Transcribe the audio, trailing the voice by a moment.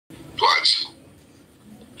Watch.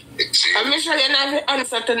 I'm sure you're not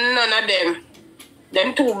answer to none of them.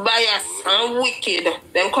 Them too biased and wicked.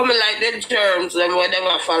 Them coming like the germs, them where them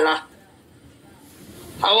a follow.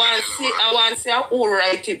 I want to see who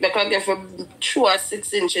write it because I get for throw a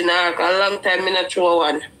 6-inch in arc. A long time I not throw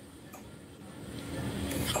one.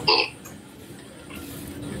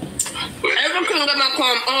 Everything gonna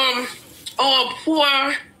come.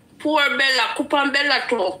 Poor Bella, Coupon Bella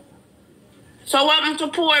too. So what happened to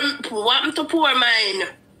poor mine?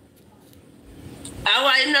 I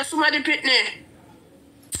want him to somebody pitney.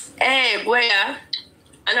 Hey, boy,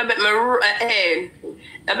 and I bet I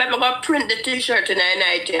bet me go print the t-shirt in the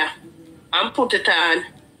night here and put it on.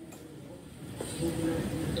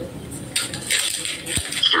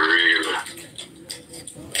 For real.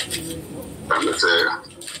 I'm gonna tell you.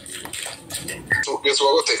 So guess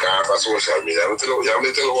what we'll take off of social media? I'm gonna tell you what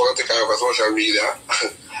we'll take off of social media.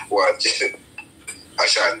 Watch.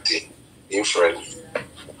 Ashanti in friend.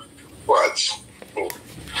 Watch.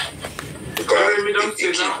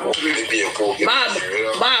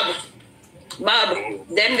 Bob,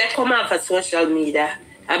 them they come off of social media.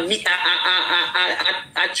 I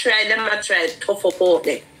try tough up out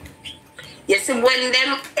there. You see, when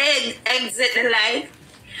them exit the life,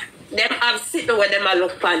 them have sitting where them a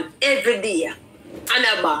look on every day and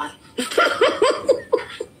a bar.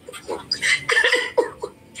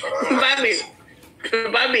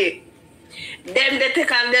 Bobby. Them they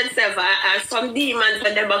take on themselves and some demons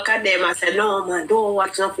when they back at them and say, no man, don't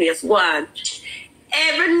watch no face, go on.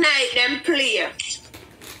 Every night them play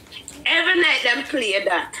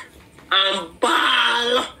that and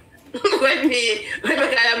ball when me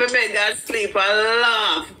have a bed and sleep and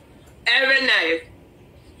laugh every night.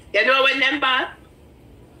 You know when them ball?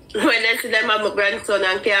 When I see them have my grandson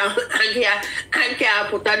and can't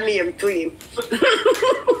put a name to him.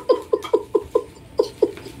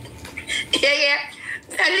 Yeah.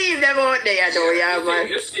 I leave them out there, though, yeah, man.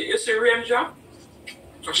 You see Ranger?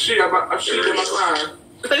 I see them at car.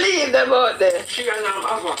 Leave them out there. She and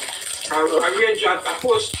Ava. A Ranger, a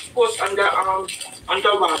post on the wall. Leave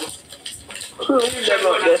them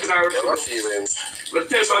out there. Never feelings. But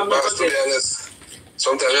tell me to be honest,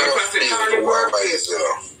 sometimes you have to feel the workplace, you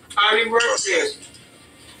know. All in workplace.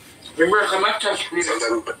 We work on my touch, please.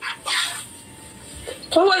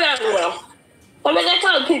 So what happened, well? What did I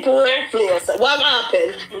tell people workplace? What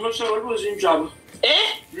happened? I'm not sure what losing job.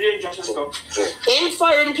 Ranger and stuff. In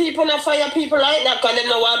foreign people, not fire people like that because they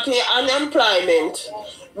don't want to pay unemployment.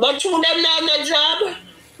 But through them not no job,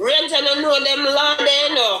 Ranger don't know them law they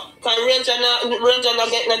know. Because Ranger not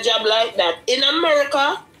get no job like that. In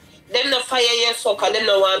America, them not fire you so because they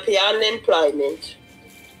don't want to pay unemployment.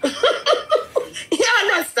 You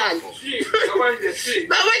understand? But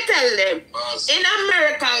we tell them, in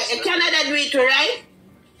America, in Canada do it right.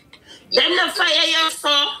 Them not fire you so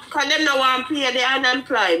because them don't want to pay the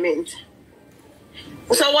unemployment.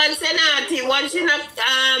 So once you're naughty, once you're not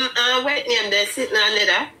what name they're sitting on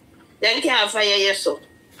there, then can't fire you so.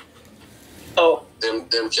 Oh. Them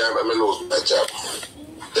can't let me lose my job.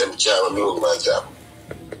 Them can't let me lose my job.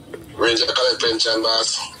 Ranger collect pension,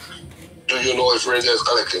 boss. Do you know if Ranger is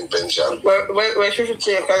collecting pension? Where should you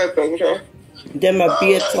say collect pension? Them a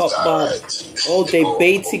be a top Bob. Right. Oh, they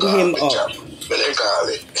baiting him up. But they call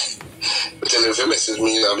it. But tell him if you message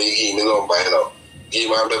me, I mean, give me number, you know. Give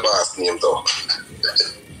him the boss name, though.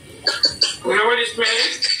 You know what this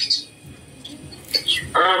means?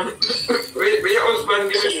 When your husband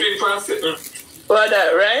give you stream for sitting. What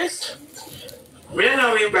that, rice? We don't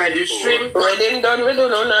know we buy the stream. We didn't done, we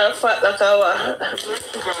don't know fat like our.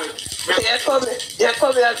 You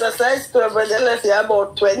come here as a size store, but they left you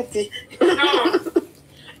about 20. No.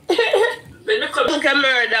 Look at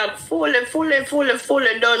murder, fully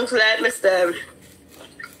done like Mr.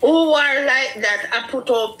 Who are like that? I put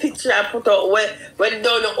out picture, I put out when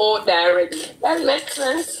done out there already. That makes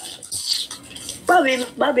sense. Bobby.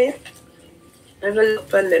 Have a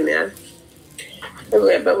look on them, yeah.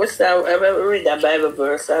 But we start, read a Bible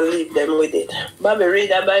verse and leave them with it. Bobby, read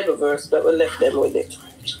a Bible verse, but we left them with it.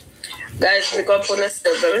 Guys, pick up on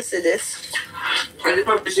yourself. Let me see this. And the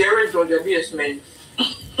public hearing on the basement.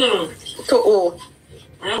 To who?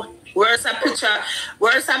 Where's a picture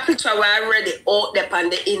where I already out there on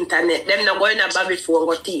the internet? Them not going to Bobby phone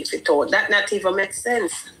go thief it out. That not even makes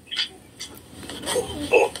sense.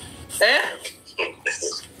 Eh?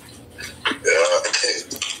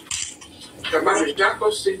 The Bobby Jack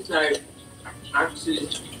was inside. Actually.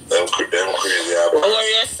 Them crazy.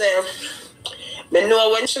 What yourself? Me know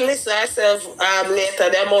when she listen herself later,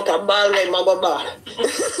 the amount of ball when I go back.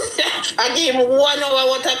 I give him 1 hour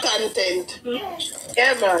worth of content.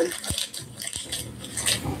 Yeah, man.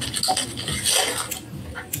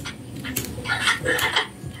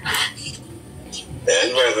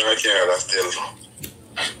 Canada still.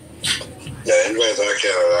 Yeah, invite her to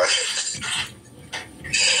Canada.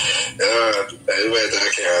 I invite her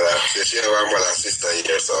to Canada. She have her mother sister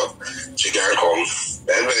here, so she can come.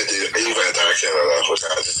 I invite her to Canada, what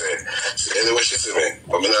I have to say. So anyway, she see me.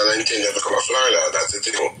 But I don't intend to come to Florida, that's the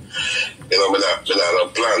thing. You know, I have no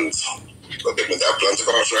plans. But if I have plans to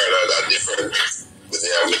come to Florida, that's different. But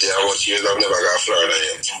how much years I've never got to Florida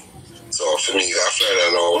yet. So for me, got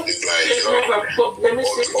Florida now is like, you know,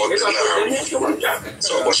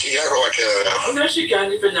 so, but she can't go to Canada. No, she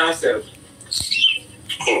can't even herself.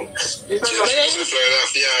 When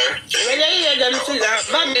I hear them say that,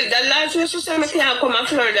 but the last year she said I can't come to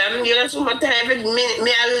Florida. I'm giving so much time. Me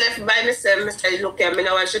I left by myself. I said, look at me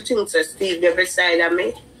now. What she thinks of Steve there beside of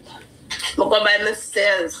me. I go by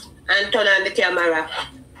myself and turn on the camera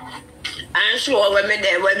and show where me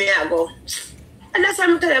there, where me I go. And that's what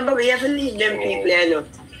I'm telling you, but we have to leave them people, you know.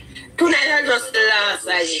 Tonight I just the last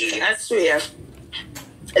night, I swear.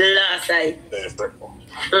 Last night.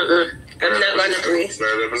 I'm not gonna pray.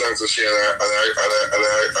 Florida belongs to Shane and I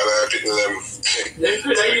pick them. They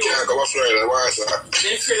can't come to Florida, why is that?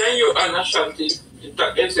 They feel like you are not Shanti.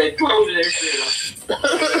 It's like 12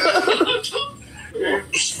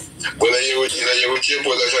 When you would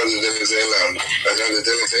airport, I shall tell you Zealand. I shall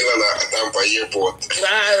tell you Zealand at Tampa airport.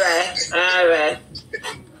 Alright.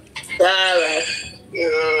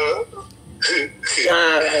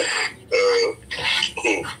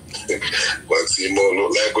 Maximo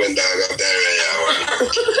look like when dog got diarrhea.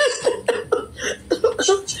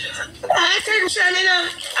 Attention, you know,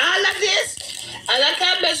 all of this, all of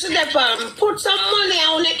that best of the put some money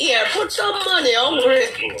on the ear, put some money on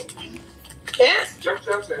it. Yeah?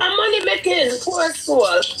 And money making, poor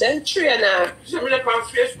soul, then trainer. Some of them on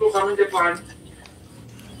Facebook, I'm in the on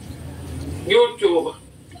YouTube.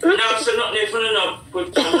 Now, so not even enough.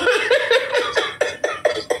 Put some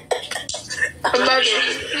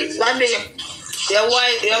Mommy, your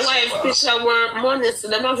wife picture want money, so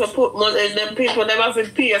they have to put money, them people, they have to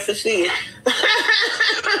pay for see it.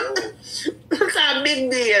 It's a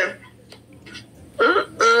big deal.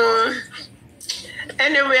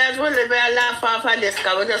 Anyway, as well as we laugh off of this,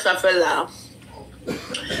 because we just have to laugh.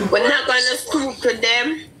 We're not going to stoop to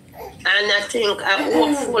them, and I think,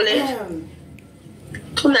 hopefully,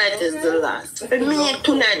 tonight is the last. For me,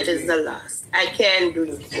 tonight is the last. I can't do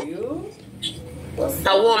it.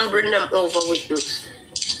 I won't bring them over with me.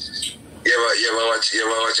 You ever watch a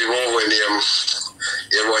movie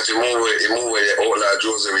when the outlaw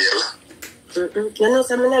Joseph? You know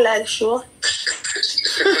something I like show?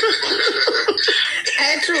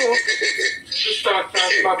 Hey, true. You start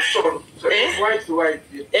as Bob's son. So white.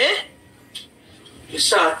 Eh? You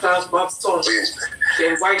start as Bob's son.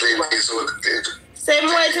 Same white. Same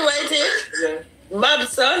white. Yeah. Bob's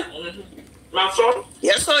son? My son?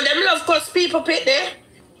 Yeah, so them love cause people pit there.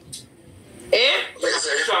 Eh?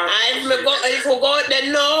 If we go out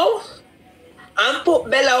there now and put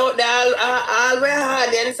Bella out there all way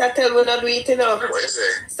hard and so tell we not do it enough.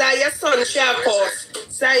 So your son share course.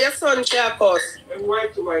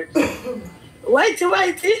 White.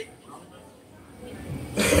 Whitey.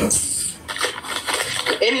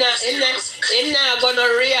 In now gonna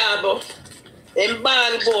rehab. In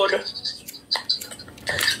band board.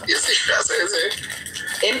 You see, that's what I say.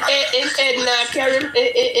 In head now carry,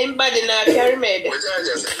 in body now carry med. What I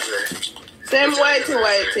just say? Same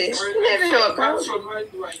whitey. You never know, My son,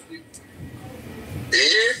 white.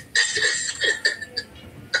 Yeah.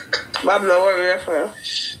 Bob, no worry for you.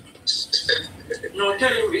 No,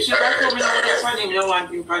 tell him, if you told me no want your funny, you don't want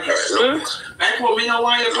him funny. I told me no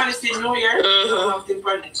want your funny still New Year, you don't want him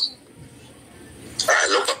funny.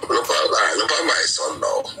 Look at my son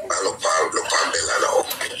now. Look at Bella now.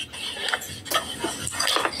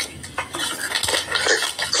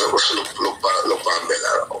 Look at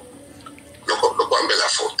Bella now. Look at Bella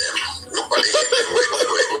for them. Look at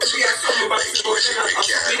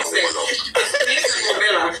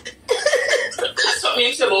That's what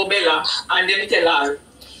means about Bella, and then tell her.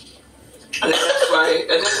 And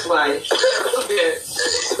that's why. Yeah.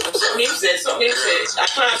 Something says, I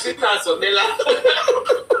can't see class of Bella.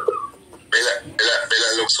 Bella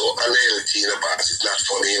looks so unhealthy in the past. It's not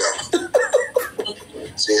funny, you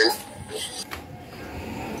know. See?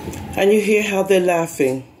 And you hear how they're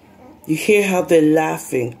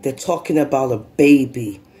laughing. They're talking about a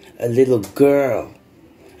baby, a little girl,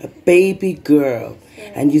 a baby girl.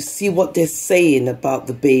 And you see what they're saying about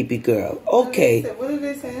the baby girl. Okay. What are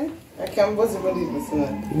they saying? I wasn't really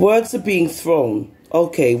listening. Words are being thrown.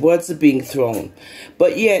 Okay, words are being thrown.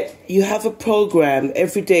 But yet, you have a program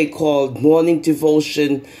every day called Morning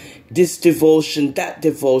Devotion, this devotion, that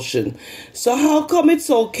devotion. So how come it's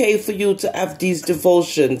okay for you to have these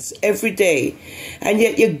devotions every day, and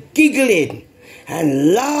yet you're giggling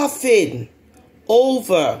and laughing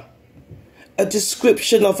over a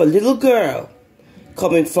description of a little girl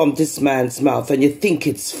coming from this man's mouth, and you think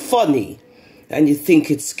it's funny, and you think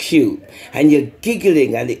it's cute, and you're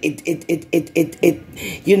giggling, and it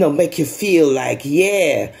you know, make you feel like,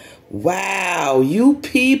 yeah, wow, you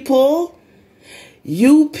people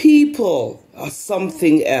are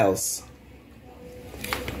something else.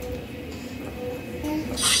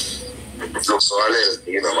 So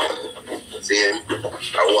you know, man. See him? I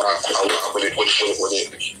walk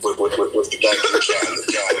with the guy who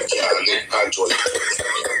can't control it.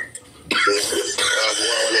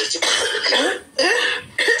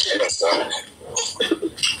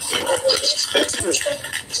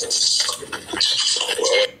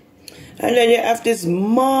 And then you have this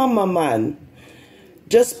mama man.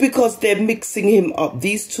 Just because they're mixing him up,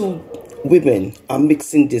 these two women are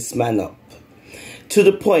mixing this man up to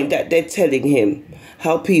the point that they're telling him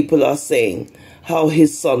how people are saying how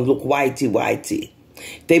his son look whitey.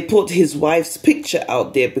 They put his wife's picture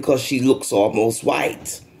out there because she looks almost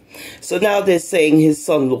white. So now they're saying his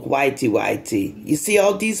son look whitey. You see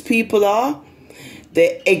how these people are?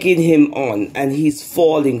 They're egging him on, and he's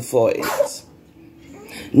falling for it.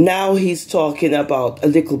 Now he's talking about a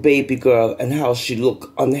little baby girl and how she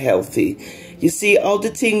look unhealthy. You see how the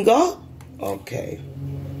thing go? Okay.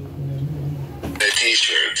 A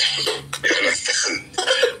t-shirt. You understand?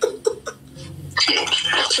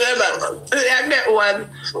 I get one,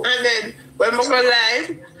 and then when we go live,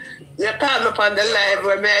 you come up on the live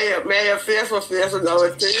where may your face was face and our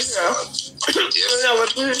t-shirt. Yes. Our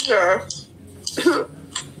t-shirt.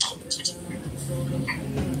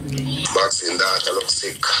 Vaccine daughter look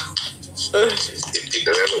sick. If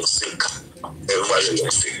they look sick, everybody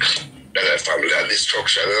looks sick. Then the family and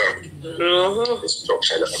destruction,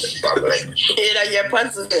 destruction of the family. You know, your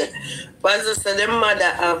pastor said the mother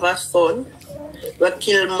have a son, we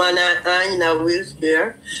kill man in a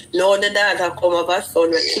wheelchair. Now the daughter come have a son,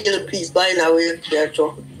 we kill people in a wheelchair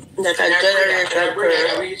too. That a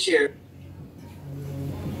generation.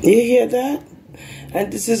 You hear that?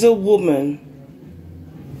 And this is a woman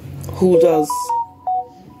who does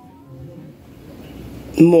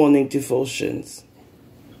morning devotions,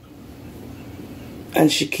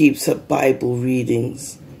 and she keeps her Bible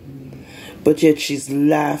readings, but yet she's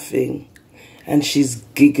laughing and she's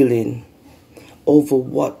giggling over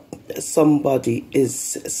what somebody is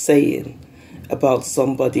saying about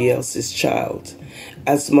somebody else's child,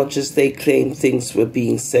 as much as they claim things were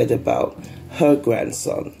being said about her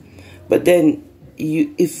grandson. But then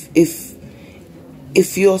if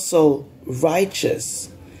you're so righteous,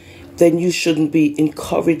 then you shouldn't be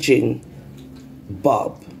encouraging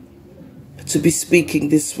Bob to be speaking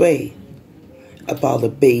this way about a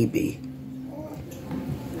baby.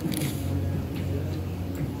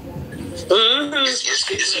 Yes,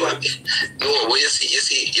 no, but you see,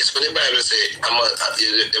 it's when the Bible say,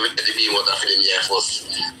 the be water for them here first,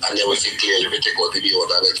 and they will say clearly, we take out the be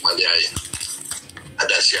water and let man there. And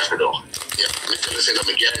that's your know. Yeah, I'm trying to say that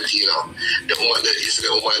I guarantee you now, the woman there is the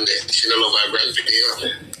woman there, she don't love her grandbaby, you know.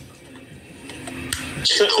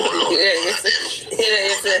 She don't love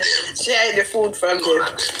them. She hide the food from them.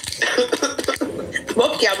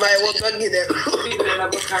 Bob can't buy what to give them.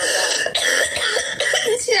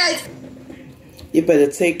 She hide. You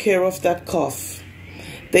better take care of that cough.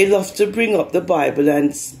 They love to bring up the Bible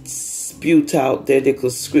and spute out their little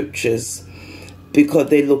scriptures because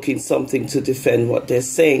they're looking something to defend what they're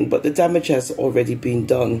saying, but the damage has already been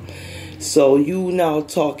done. So you now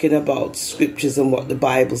talking about scriptures and what the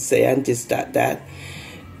Bible say and this, that.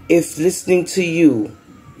 If listening to you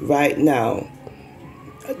right now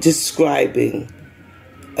describing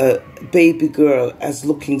a baby girl as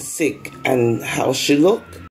looking sick and how she look,